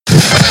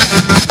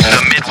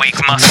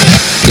Midweek Muscle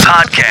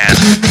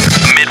Podcast.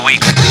 The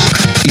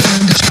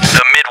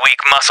Midweek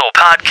Muscle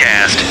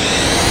Podcast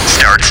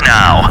starts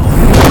now.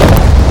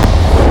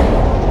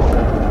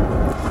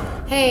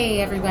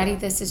 Hey everybody,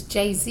 this is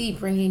Jay-Z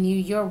bringing you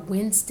your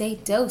Wednesday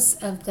dose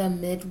of the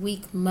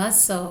Midweek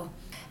Muscle.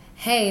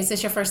 Hey, is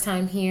this your first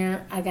time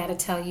here? I gotta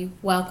tell you,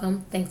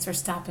 welcome. Thanks for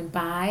stopping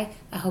by.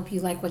 I hope you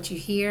like what you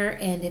hear,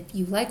 and if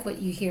you like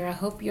what you hear, I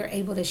hope you're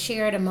able to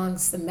share it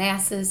amongst the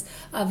masses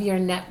of your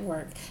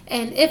network.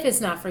 And if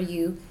it's not for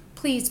you,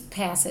 please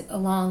pass it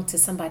along to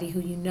somebody who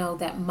you know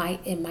that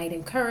might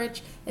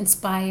encourage,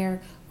 inspire,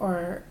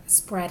 or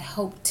spread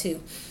hope to.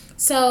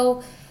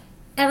 So,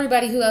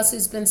 everybody who else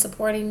has been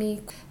supporting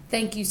me,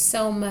 thank you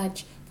so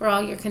much for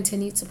all your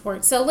continued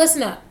support. So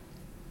listen up.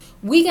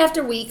 Week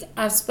after week,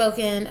 I've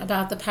spoken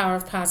about the power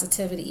of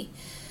positivity,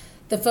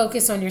 the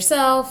focus on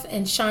yourself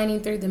and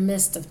shining through the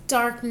mist of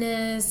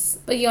darkness.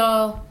 But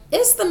y'all,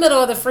 it's the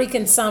middle of the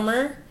freaking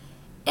summer,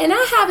 and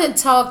I haven't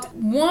talked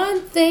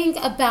one thing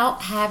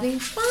about having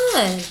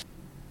fun.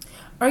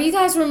 Are you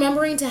guys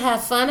remembering to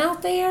have fun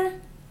out there?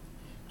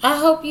 I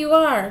hope you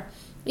are.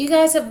 You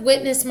guys have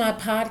witnessed my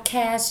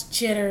podcast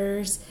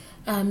jitters,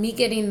 me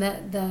getting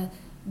the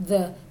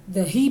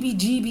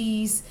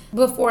heebie-jeebies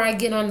before I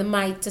get on the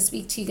mic to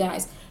speak to you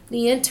guys.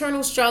 The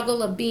internal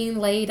struggle of being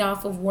laid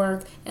off of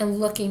work and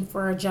looking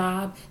for a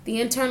job. The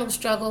internal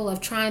struggle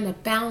of trying to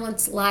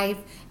balance life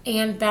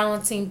and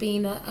balancing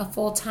being a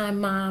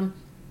full-time mom.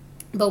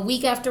 But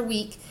week after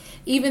week,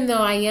 even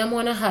though I am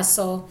on a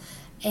hustle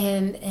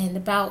and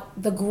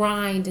about the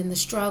grind and the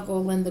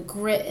struggle and the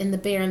grit and the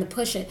bear and the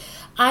push it,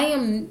 I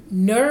am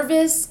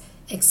nervous,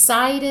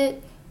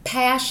 excited,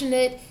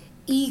 passionate,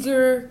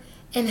 eager,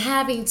 and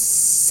having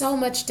so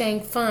much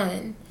dang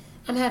fun.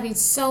 I'm having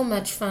so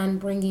much fun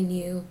bringing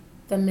you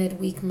the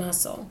Midweek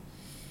Muscle.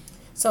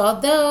 So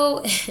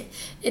although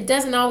it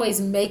doesn't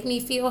always make me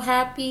feel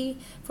happy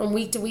from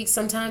week to week,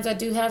 sometimes I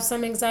do have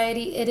some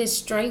anxiety, it is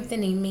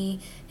strengthening me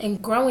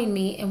and growing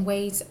me in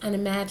ways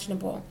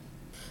unimaginable.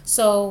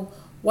 So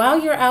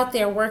while you're out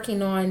there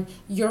working on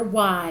your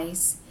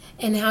whys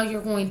and how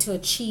you're going to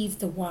achieve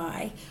the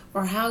why,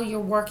 or how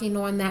you're working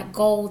on that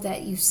goal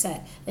that you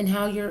set and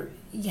how you're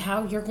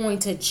going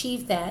to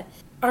achieve that,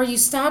 are you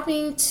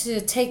stopping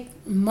to take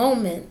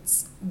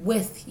moments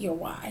with your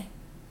why?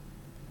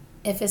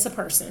 If it's a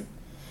person,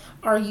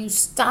 are you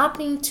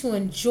stopping to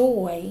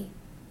enjoy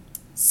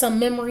some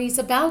memories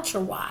about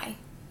your why?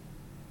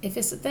 If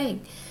it's a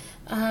thing.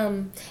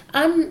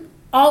 I'm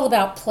all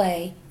about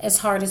play as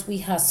hard as we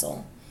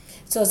hustle.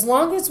 So as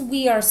long as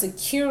we are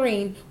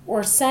securing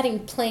or setting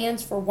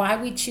plans for why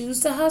we choose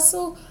to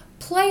hustle,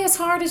 play as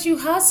hard as you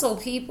hustle,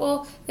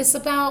 people. It's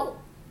about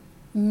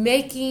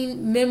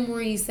making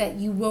memories that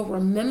you will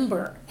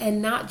remember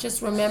and not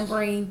just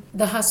remembering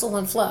the hustle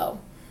and flow.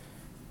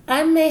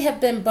 I may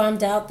have been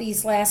bummed out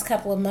these last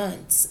couple of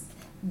months,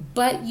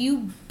 but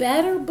you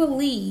better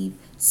believe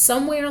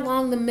somewhere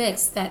along the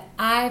mix that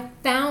I've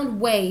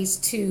found ways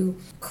to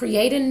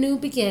create a new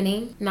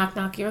beginning, knock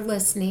knock, you're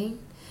listening,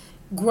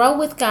 grow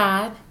with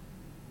God,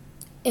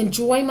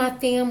 enjoy my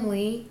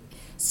family,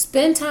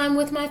 spend time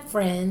with my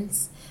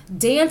friends,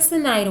 dance the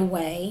night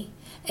away,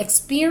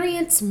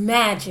 experience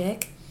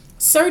magic,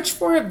 search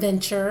for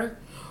adventure,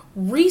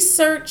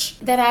 research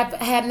that I've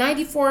had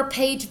 94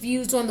 page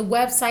views on the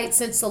website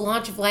since the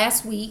launch of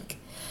last week,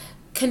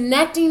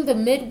 connecting the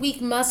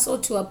Midweek Muscle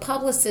to a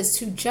publicist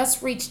who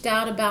just reached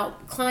out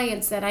about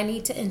clients that I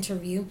need to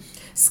interview,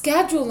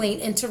 scheduling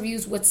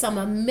interviews with some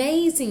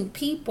amazing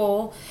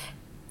people,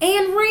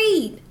 and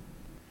read.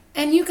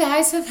 And you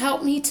guys have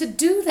helped me to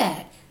do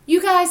that.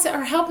 You guys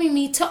are helping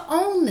me to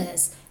own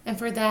this. And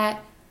for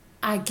that,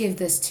 I give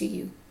this to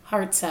you.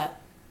 Hearts up.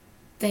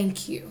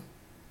 Thank you.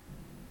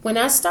 When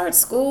I start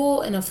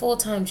school and a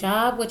full-time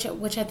job, which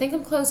I think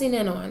I'm closing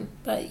in on,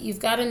 but you've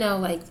got to know,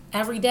 like,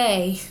 every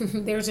day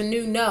there's a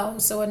new no,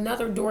 so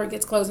another door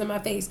gets closed in my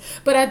face.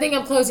 But I think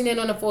I'm closing in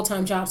on a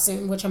full-time job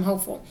soon, which I'm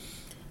hopeful.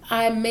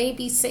 I may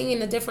be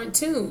singing a different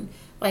tune.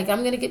 Like,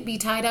 I'm going to be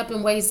tied up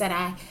in ways that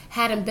I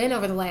hadn't been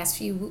over the last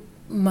few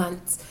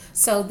months.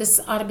 So this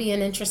ought to be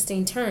an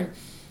interesting turn.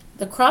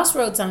 The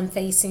crossroads I'm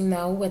facing,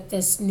 though, with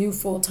this new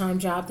full-time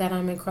job that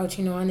I'm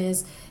encroaching on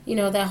is,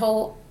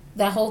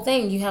 that whole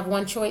thing. You have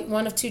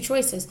one of two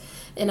choices.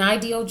 An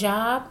ideal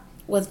job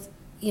with,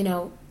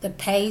 the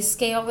pay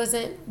scale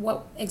isn't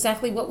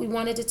exactly what we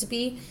wanted it to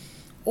be,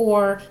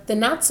 or the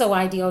not so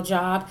ideal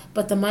job,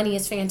 but the money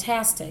is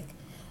fantastic.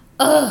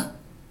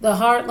 The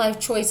hard life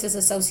choices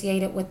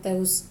associated with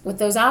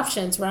those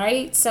options,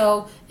 right?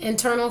 So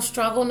internal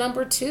struggle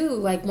number 2,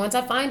 like, once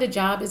I find a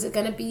job, is it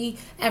going to be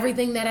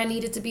everything that I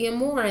need it to be and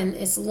more? And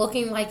it's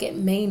looking like it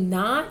may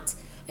not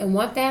in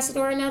one facet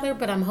or another,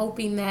 but I'm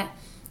hoping that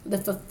the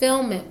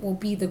fulfillment will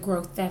be the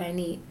growth that I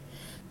need.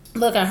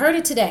 Look, I heard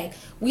it today.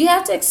 We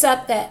have to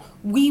accept that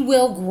we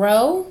will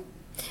grow,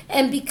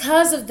 and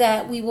because of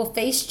that, we will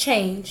face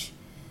change,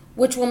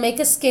 which will make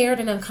us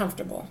scared and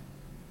uncomfortable.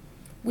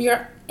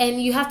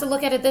 And you have to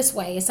look at it this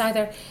way. It's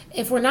either,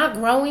 if we're not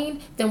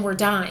growing, then we're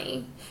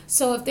dying.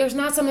 So if there's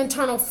not some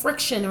internal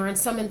friction or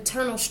some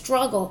internal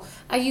struggle,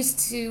 I used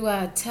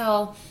to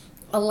tell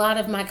a lot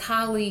of my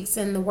colleagues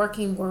in the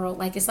working world,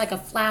 like it's like a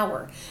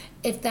flower.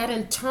 If that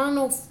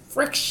internal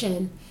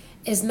friction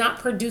is not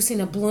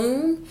producing a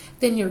bloom,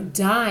 then you're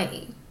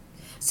dying.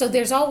 So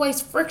there's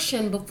always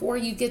friction before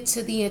you get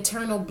to the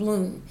eternal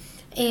bloom.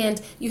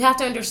 And you have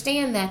to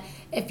understand that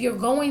if you're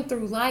going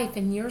through life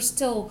and you're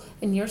still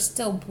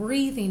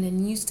breathing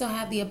and you still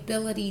have the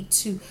ability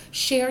to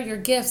share your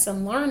gifts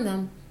and learn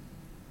them,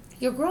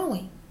 you're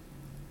growing.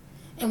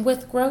 And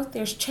with growth,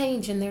 there's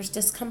change and there's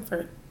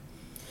discomfort.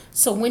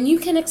 So when you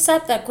can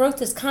accept that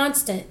growth is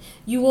constant,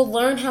 you will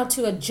learn how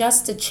to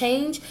adjust to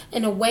change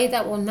in a way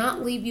that will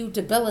not leave you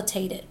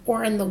debilitated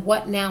or in the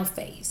what now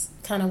phase,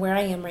 kind of where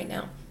I am right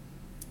now.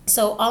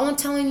 So all I'm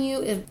telling you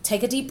is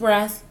take a deep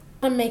breath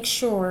and make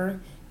sure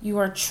you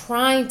are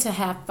trying to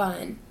have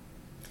fun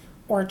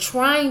or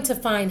trying to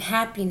find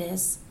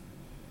happiness,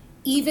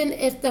 even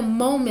if the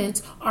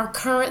moments are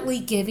currently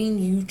giving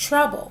you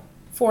trouble.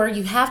 For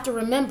you have to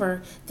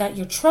remember that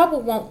your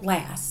trouble won't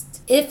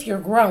last if you're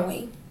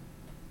growing,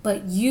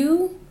 but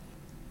you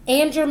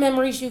and your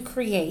memories you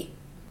create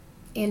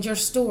and your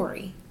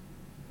story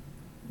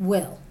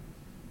will.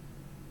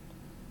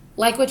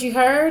 Like what you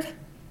heard?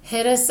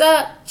 Hit us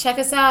up. Check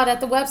us out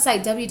at the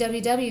website,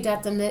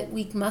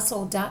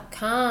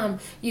 www.themidweekmuscle.com.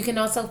 You can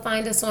also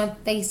find us on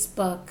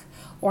Facebook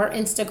or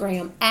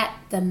Instagram at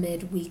The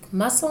Midweek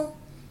Muscle.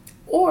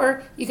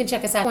 Or you can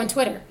check us out on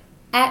Twitter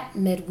at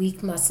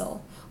Midweek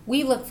Muscle.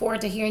 We look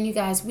forward to hearing you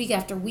guys week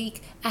after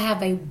week. I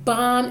have a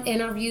bomb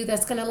interview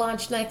that's going to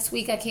launch next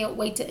week. I can't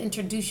wait to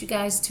introduce you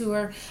guys to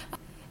her.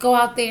 Go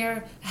out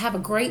there, have a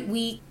great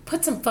week.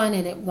 Put some fun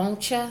in it,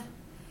 won't ya?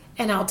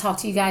 And I'll talk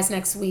to you guys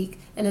next week.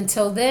 And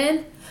until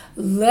then,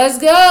 let's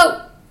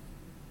go!